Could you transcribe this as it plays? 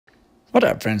What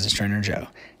up, friends? It's Trainer Joe,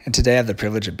 and today I have the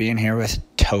privilege of being here with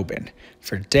Tobin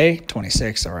for day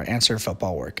 26 of our Answer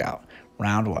Football workout,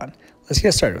 round 1. Let's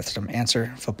get started with some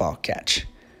Answer Football catch.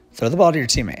 Throw the ball to your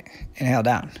teammate. Inhale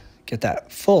down. Get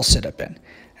that full sit-up in.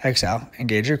 Exhale,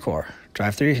 engage your core.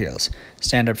 Drive through your heels.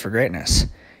 Stand up for greatness.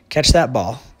 Catch that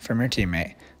ball from your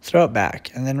teammate. Throw it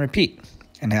back, and then repeat.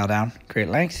 Inhale down, create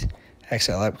length.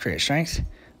 Exhale up, create strength.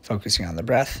 Focusing on the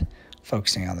breath,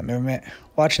 focusing on the movement,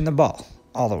 watching the ball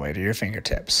all the way to your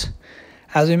fingertips.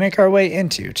 As we make our way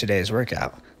into today's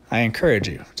workout, I encourage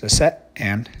you to set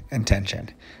an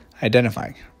intention,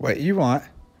 identifying what you want,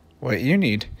 what you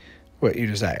need, what you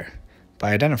desire.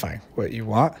 By identifying what you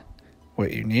want,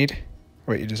 what you need,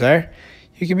 what you desire,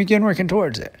 you can begin working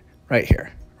towards it right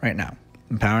here, right now,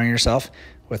 empowering yourself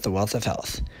with the wealth of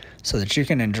health so that you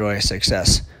can enjoy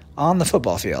success on the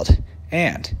football field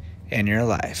and in your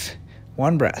life.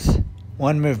 One breath,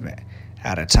 one movement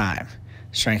at a time.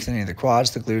 Strengthening the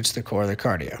quads, the glutes, the core, the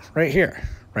cardio, right here,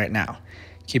 right now.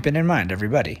 Keeping in mind,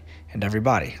 everybody and every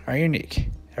body are unique.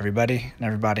 Everybody and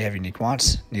everybody have unique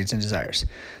wants, needs, and desires.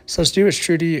 So let's do what's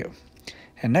true to you.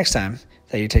 And next time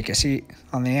that you take a seat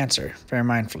on the answer, very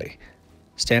mindfully,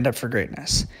 stand up for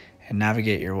greatness and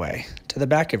navigate your way to the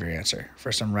back of your answer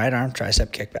for some right arm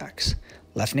tricep kickbacks.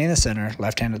 Left knee in the center,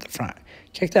 left hand at the front.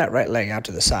 Kick that right leg out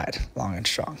to the side, long and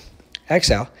strong.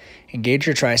 Exhale, engage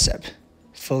your tricep.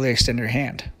 Fully extend your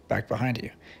hand back behind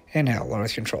you. Inhale, lower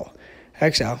with control.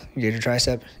 Exhale, engage your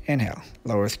tricep. Inhale,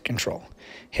 lower with control.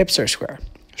 Hips are square.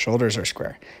 Shoulders are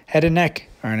square. Head and neck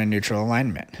are in a neutral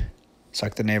alignment.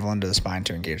 Suck the navel into the spine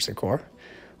to engage the core.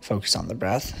 Focus on the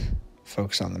breath.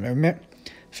 Focus on the movement.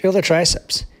 Feel the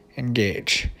triceps.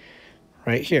 Engage.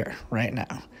 Right here, right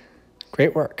now.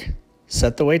 Great work.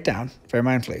 Set the weight down very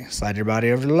mindfully. Slide your body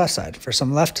over to the left side for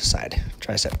some left side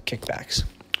tricep kickbacks.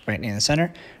 Right knee in the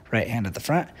center, right hand at the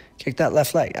front. Kick that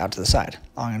left leg out to the side,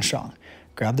 long and strong.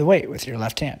 Grab the weight with your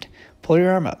left hand. Pull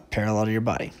your arm up parallel to your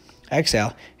body.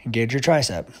 Exhale, engage your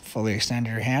tricep. Fully extend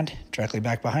your hand directly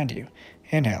back behind you.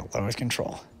 Inhale, lower with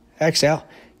control. Exhale,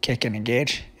 kick and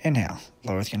engage. Inhale,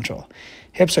 lower with control.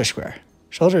 Hips are square.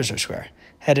 Shoulders are square.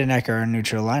 Head and neck are in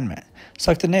neutral alignment.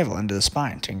 Suck the navel into the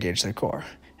spine to engage the core.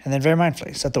 And then very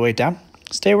mindfully, set the weight down.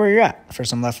 Stay where you're at for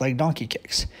some left leg donkey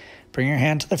kicks. Bring your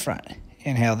hand to the front.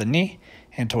 Inhale the knee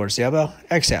and towards the elbow.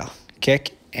 Exhale,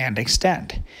 kick and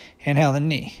extend. Inhale the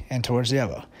knee and towards the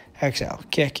elbow. Exhale,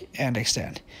 kick and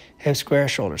extend. Hips square,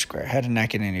 shoulders square, head and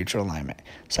neck in a neutral alignment.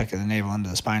 Suck the navel into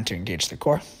the spine to engage the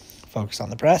core. Focus on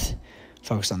the breath.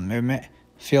 Focus on the movement.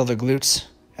 Feel the glutes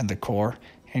and the core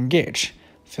engage.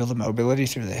 Feel the mobility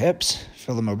through the hips.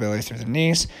 Feel the mobility through the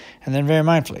knees. And then very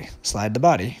mindfully, slide the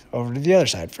body over to the other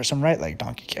side for some right leg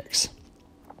donkey kicks.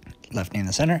 Left knee in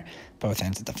the center, both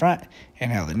hands at the front.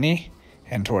 Inhale the knee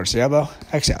and towards the elbow.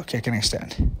 Exhale, kick and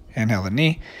extend. Inhale the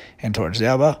knee and towards the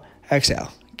elbow.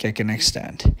 Exhale, kick and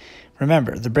extend.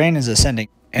 Remember, the brain is a sending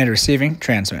and receiving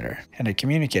transmitter, and it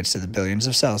communicates to the billions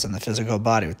of cells in the physical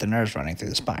body with the nerves running through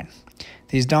the spine.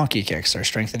 These donkey kicks are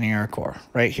strengthening our core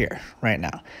right here, right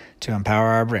now, to empower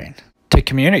our brain to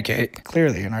communicate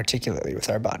clearly and articulately with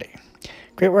our body.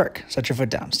 Great work. Set your foot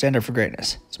down. Stand up for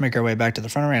greatness. Let's make our way back to the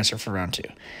front of our answer for round 2.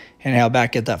 Inhale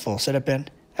back, get that full sit-up in.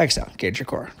 Exhale, engage your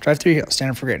core. Drive through your heels.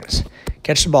 Stand up for greatness.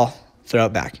 Catch the ball, throw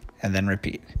it back, and then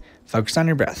repeat. Focus on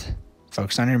your breath.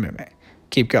 Focus on your movement.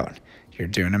 Keep going. You're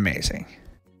doing amazing.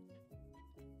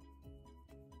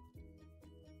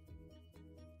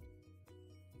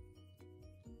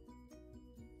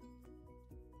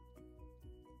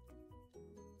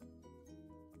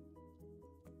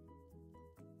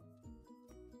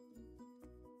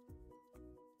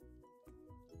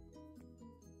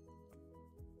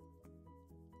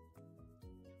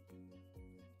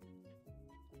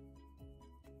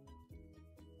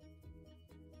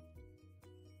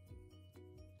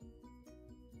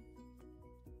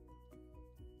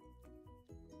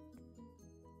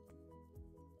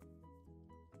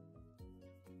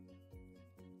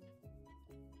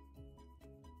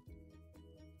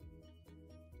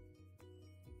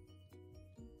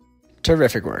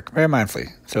 Terrific work. Very mindfully,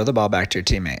 throw the ball back to your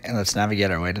teammate, and let's navigate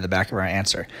our way to the back of our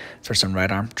answer for some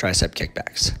right arm tricep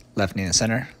kickbacks. Left knee in the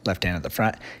center, left hand at the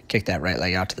front. Kick that right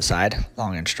leg out to the side,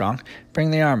 long and strong. Bring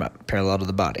the arm up parallel to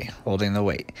the body, holding the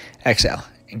weight. Exhale,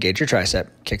 engage your tricep.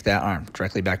 Kick that arm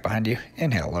directly back behind you.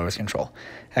 Inhale, lower with control.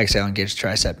 Exhale, engage the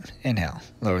tricep. Inhale,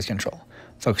 lower with control.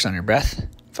 Focus on your breath.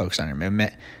 Focus on your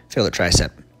movement. Feel the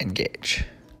tricep engage.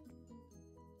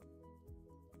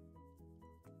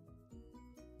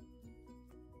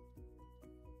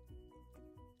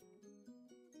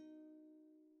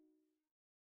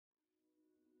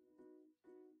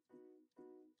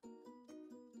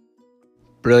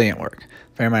 Brilliant work.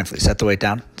 Very mindfully set the weight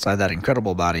down, slide that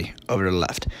incredible body over to the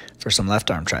left for some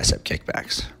left arm tricep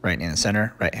kickbacks. Right knee in the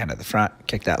center, right hand at the front,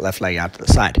 kick that left leg out to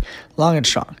the side. Long and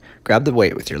strong. Grab the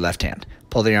weight with your left hand.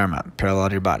 Pull the arm up, parallel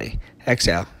to your body.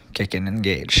 Exhale, kick and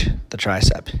engage the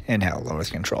tricep. Inhale, lower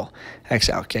with control.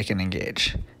 Exhale, kick and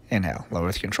engage. Inhale, lower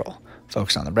with control.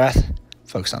 Focus on the breath,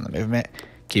 focus on the movement.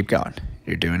 Keep going.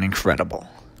 You're doing incredible.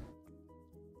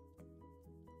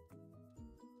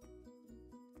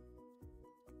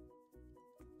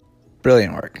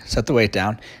 Brilliant work. Set the weight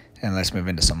down, and let's move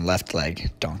into some left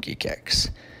leg donkey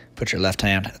kicks. Put your left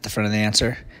hand at the front of the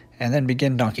answer, and then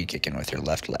begin donkey kicking with your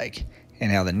left leg.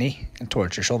 Inhale the knee and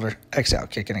towards your shoulder. Exhale,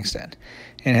 kick and extend.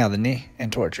 Inhale the knee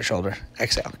and towards your shoulder.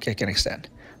 Exhale, kick and extend.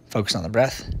 Focus on the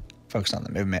breath, focus on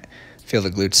the movement. Feel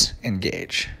the glutes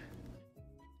engage.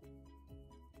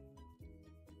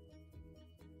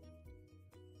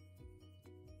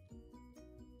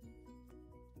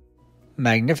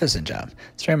 Magnificent job.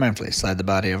 Let's very mindfully slide the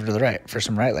body over to the right for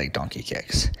some right leg donkey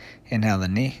kicks. Inhale the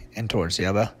knee and towards the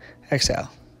elbow.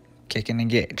 Exhale. Kick and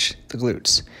engage the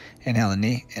glutes. Inhale the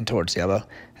knee and towards the elbow.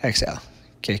 Exhale.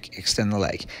 Kick, extend the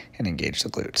leg, and engage the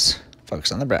glutes.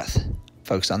 Focus on the breath.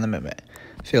 Focus on the movement.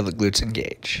 Feel the glutes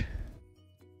engage.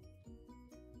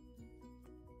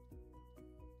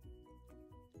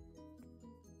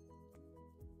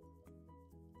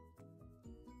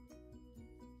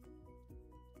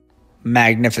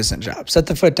 Magnificent job. Set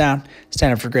the foot down,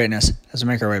 stand up for greatness as we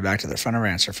make our way back to the front of our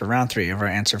answer for round 3 of our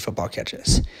answer football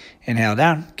catches. Inhale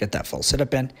down, get that full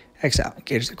sit-up in. Exhale,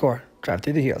 engage the core, drive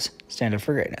through the heels, stand up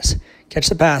for greatness. Catch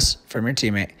the pass from your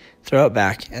teammate, throw it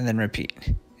back, and then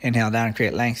repeat. Inhale down,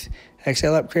 create length.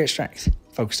 Exhale up, create strength.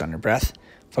 Focus on your breath,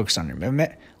 focus on your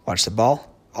movement. Watch the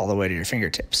ball all the way to your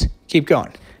fingertips. Keep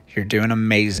going. You're doing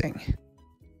amazing.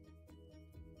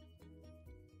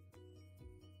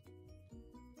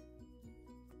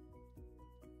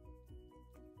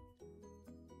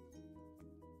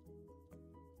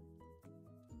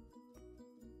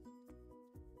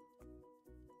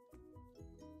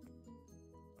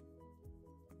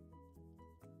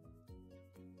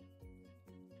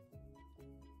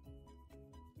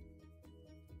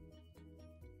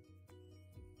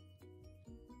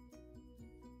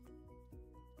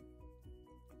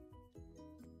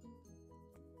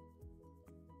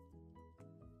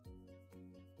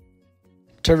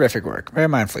 Terrific work. Very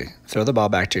mindfully, throw the ball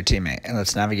back to your teammate, and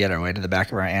let's navigate our way to the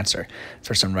back of our answer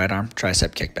for some right arm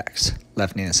tricep kickbacks.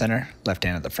 Left knee in the center, left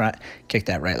hand at the front, kick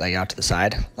that right leg out to the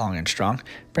side, long and strong.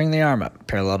 Bring the arm up,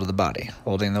 parallel to the body,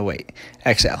 holding the weight.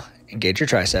 Exhale, engage your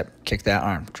tricep, kick that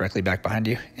arm directly back behind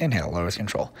you. Inhale, lower with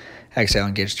control. Exhale,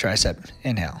 engage the tricep.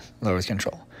 Inhale, lower with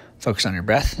control. Focus on your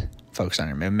breath, focus on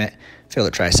your movement. Feel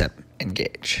the tricep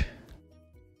engage.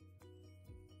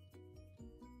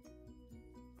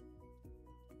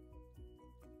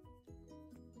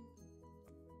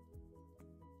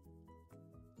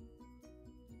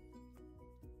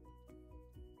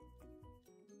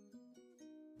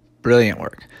 Brilliant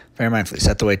work. Very mindfully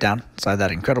set the weight down, slide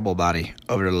that incredible body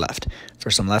over to the left for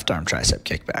some left arm tricep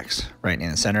kickbacks. Right knee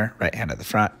in the center, right hand at the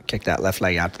front, kick that left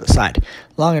leg out to the side.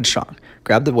 Long and strong.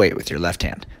 Grab the weight with your left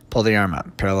hand. Pull the arm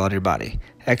up, parallel to your body.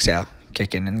 Exhale,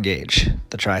 kick and engage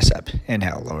the tricep.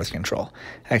 Inhale, lower with control.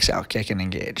 Exhale, kick and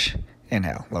engage.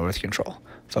 Inhale, lower with control.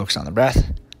 Focus on the breath,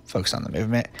 focus on the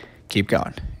movement. Keep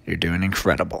going. You're doing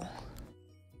incredible.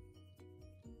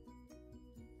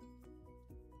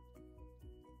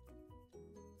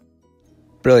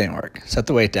 Brilliant work. Set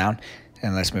the weight down,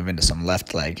 and let's move into some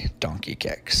left leg donkey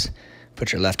kicks.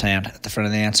 Put your left hand at the front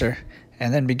of the answer,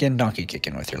 and then begin donkey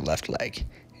kicking with your left leg.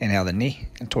 Inhale the knee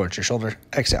and towards your shoulder.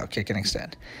 Exhale, kick and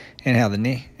extend. Inhale the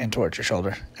knee and towards your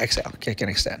shoulder. Exhale, kick and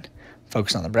extend.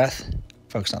 Focus on the breath,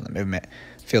 focus on the movement.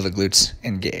 Feel the glutes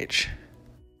engage.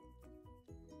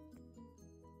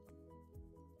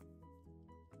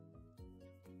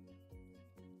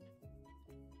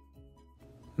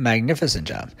 Magnificent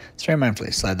job. Let's very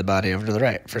mindfully slide the body over to the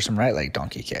right for some right leg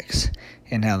donkey kicks.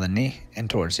 Inhale the knee and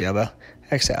towards the elbow.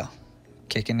 Exhale.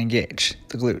 Kick and engage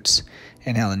the glutes.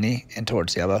 Inhale the knee and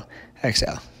towards the elbow.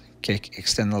 Exhale. Kick,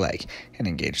 extend the leg, and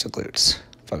engage the glutes.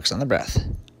 Focus on the breath.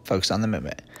 Focus on the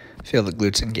movement. Feel the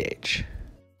glutes engage.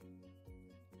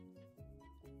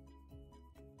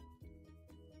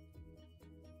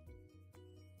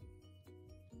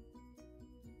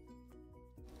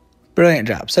 Brilliant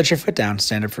job. Set your foot down,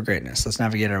 stand up for greatness. Let's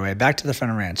navigate our way back to the front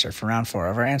of our answer for round 4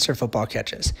 of our answer football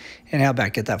catches. Inhale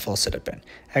back, get that full sit-up in.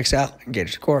 Exhale,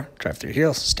 engage the core, drive through your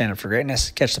heels, stand up for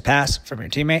greatness, catch the pass from your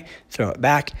teammate, throw it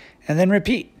back, and then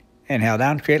repeat. Inhale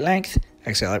down, create length.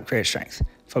 Exhale up, create strength.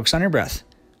 Focus on your breath,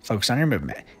 focus on your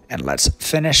movement, and let's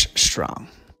finish strong.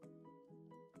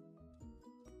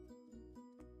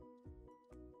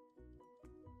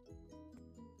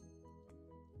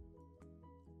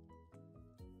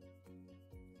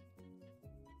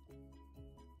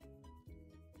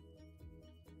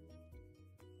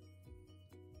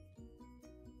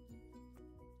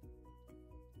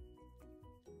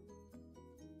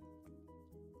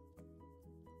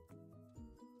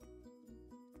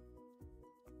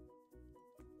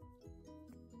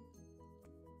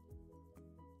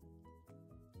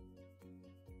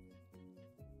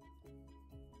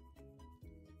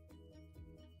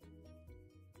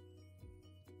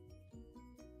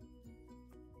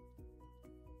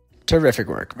 Terrific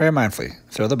work. Very mindfully.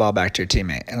 Throw the ball back to your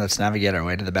teammate, and let's navigate our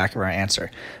way to the back of our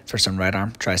answer for some right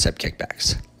arm tricep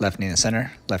kickbacks. Left knee in the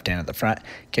center, left hand at the front.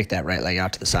 Kick that right leg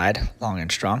out to the side, long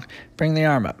and strong. Bring the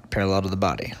arm up, parallel to the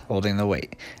body, holding the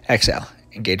weight. Exhale.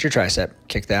 Engage your tricep.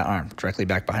 Kick that arm directly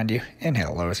back behind you.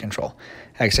 Inhale, lower with control.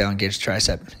 Exhale, engage the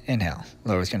tricep. Inhale,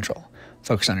 lower with control.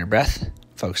 Focus on your breath.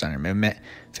 Focus on your movement.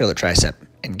 Feel the tricep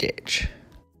engage.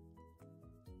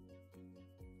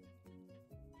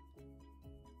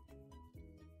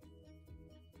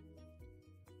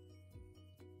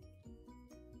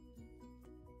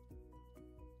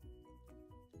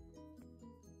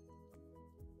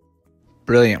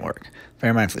 Brilliant work.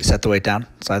 Very mindfully set the weight down,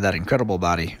 slide that incredible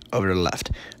body over to the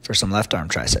left for some left arm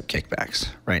tricep kickbacks.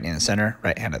 Right knee in the center,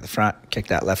 right hand at the front, kick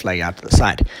that left leg out to the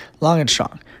side, long and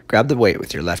strong. Grab the weight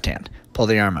with your left hand, pull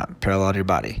the arm up, parallel to your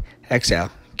body.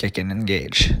 Exhale, kick and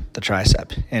engage the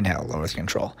tricep. Inhale, lower with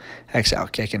control. Exhale,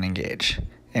 kick and engage.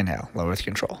 Inhale, lower with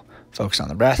control. Focus on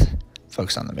the breath,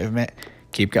 focus on the movement.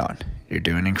 Keep going. You're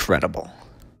doing incredible.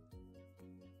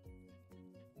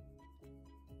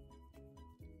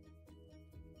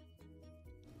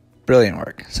 Brilliant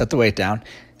work. Set the weight down,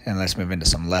 and let's move into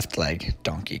some left leg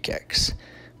donkey kicks.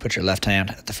 Put your left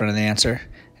hand at the front of the answer,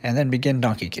 and then begin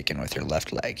donkey kicking with your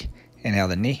left leg. Inhale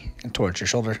the knee and towards your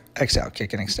shoulder. Exhale,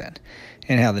 kick and extend.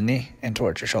 Inhale the knee and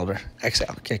towards your shoulder.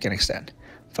 Exhale, kick and extend.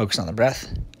 Focus on the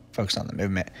breath. Focus on the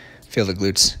movement. Feel the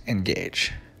glutes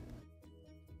engage.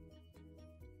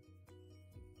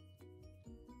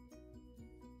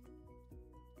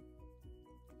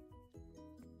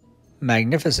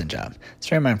 Magnificent job. Let's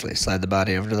very mindfully slide the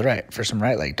body over to the right for some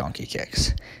right leg donkey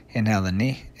kicks. Inhale the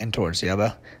knee and towards the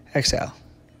elbow. Exhale.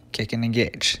 Kick and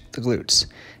engage the glutes.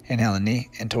 Inhale the knee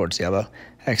and towards the elbow.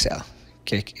 Exhale.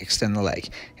 Kick, extend the leg,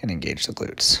 and engage the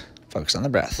glutes. Focus on the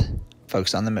breath.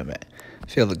 Focus on the movement.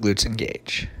 Feel the glutes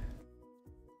engage.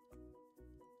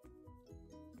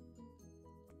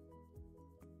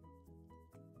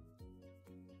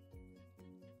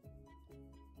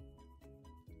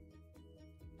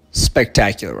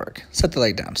 Spectacular work. Set the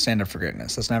leg down. Stand up for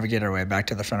greatness. Let's navigate our way back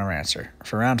to the front of our answer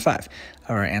for round 5 of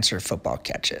our answer football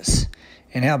catches.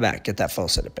 Inhale back. Get that full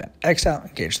sit-up in. Exhale.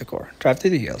 Engage the core. Drive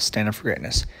through the heels. Stand up for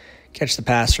greatness. Catch the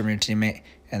pass from your teammate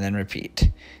and then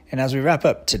repeat. And as we wrap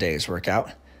up today's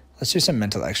workout, let's do some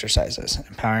mental exercises,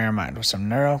 empowering our mind with some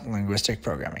neuro-linguistic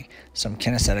programming, some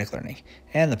kinesthetic learning,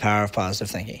 and the power of positive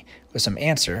thinking with some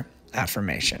answer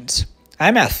affirmations.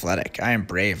 I'm athletic, I am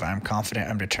brave, I am confident,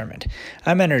 I'm determined.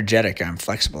 I'm energetic, I'm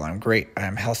flexible, I'm great, I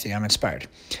am healthy, I'm inspired.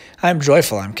 I am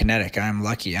joyful, I'm kinetic, I am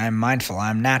lucky, I am mindful,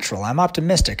 I am natural, I am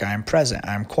optimistic, I am present,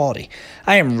 I am quality.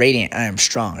 I am radiant, I am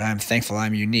strong, I am thankful, I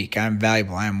am unique, I am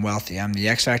valuable, I am wealthy, I am the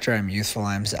X Factor, I am youthful,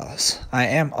 I am zealous. I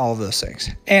am all of those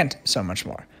things, and so much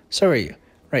more. So are you,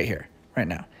 right here, right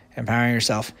now, empowering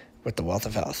yourself with the wealth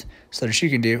of health so that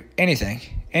you can do anything,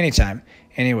 anytime,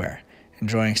 anywhere.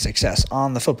 Enjoying success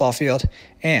on the football field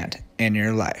and in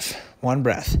your life. One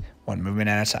breath, one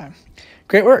movement at a time.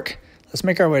 Great work. Let's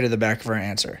make our way to the back of our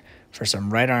answer for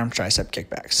some right arm tricep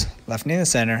kickbacks. Left knee in the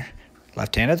center,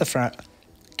 left hand at the front.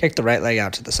 Kick the right leg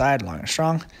out to the side, long and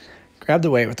strong. Grab the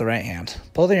weight with the right hand.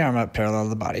 Pull the arm up parallel to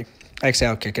the body.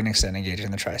 Exhale, kick and extend, engaging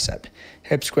the tricep.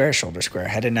 Hip square, shoulder square,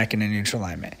 head and neck in a neutral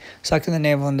alignment. Sucking the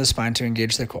navel into the spine to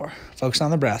engage the core. Focus on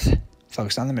the breath,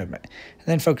 focus on the movement, and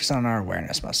then focus on our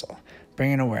awareness muscle.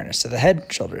 Bringing awareness to the head,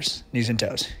 shoulders, knees and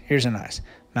toes, ears and eyes,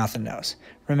 mouth and nose.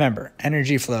 Remember,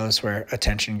 energy flows where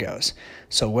attention goes.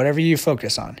 So whatever you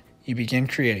focus on, you begin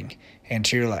creating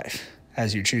into your life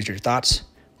as you choose your thoughts,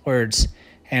 words,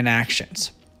 and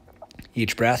actions.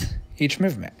 Each breath, each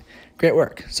movement. Great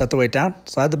work. Set the weight down,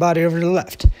 slide the body over to the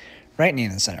left. Right knee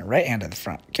in the center, right hand at the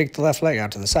front. Kick the left leg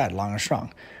out to the side, long and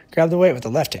strong. Grab the weight with the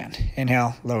left hand.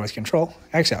 Inhale, lower with control.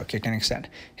 Exhale, kick and extend.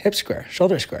 Hip square,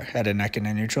 shoulder square, head and neck in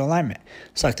a neutral alignment.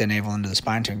 Suck the navel into the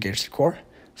spine to engage the core.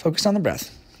 Focus on the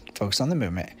breath. Focus on the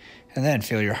movement. And then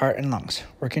feel your heart and lungs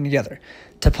working together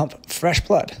to pump fresh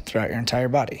blood throughout your entire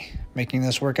body, making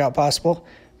this workout possible,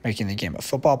 making the game of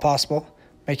football possible,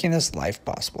 making this life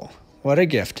possible. What a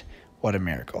gift. What a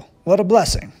miracle. What a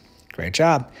blessing. Great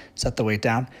job. Set the weight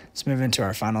down. Let's move into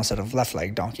our final set of left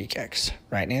leg donkey kicks.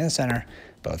 Right knee in the center,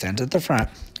 both hands at the front.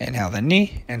 Inhale the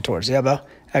knee and towards the elbow.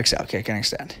 Exhale, kick and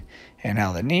extend.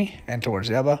 Inhale the knee and towards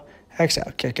the elbow.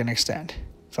 Exhale, kick and extend.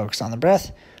 Focus on the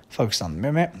breath. Focus on the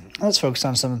movement. Let's focus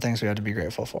on some of the things we have to be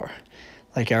grateful for,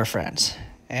 like our friends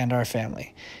and our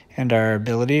family and our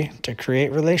ability to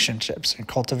create relationships and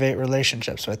cultivate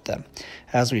relationships with them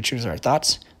as we choose our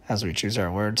thoughts, as we choose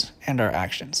our words and our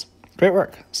actions. Great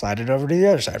work. Slide it over to the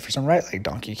other side for some right leg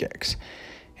donkey kicks.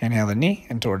 Inhale the knee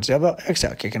and towards the elbow.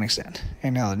 Exhale, kick and extend.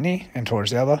 Inhale the knee and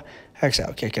towards the elbow.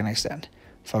 Exhale, kick and extend.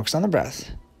 Focus on the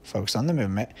breath. Focus on the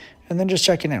movement. And then just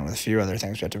checking in with a few other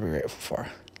things we have to be grateful for,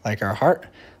 like our heart,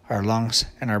 our lungs,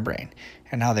 and our brain,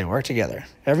 and how they work together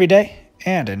every day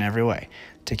and in every way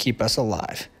to keep us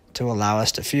alive, to allow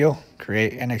us to feel,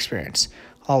 create, and experience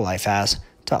all life has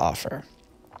to offer.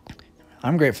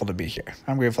 I'm grateful to be here.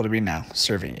 I'm grateful to be now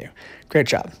serving you. Great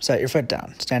job. Set your foot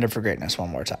down. Stand up for greatness one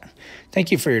more time.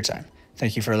 Thank you for your time.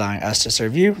 Thank you for allowing us to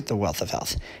serve you the wealth of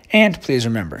health. And please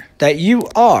remember that you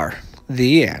are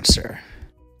the answer.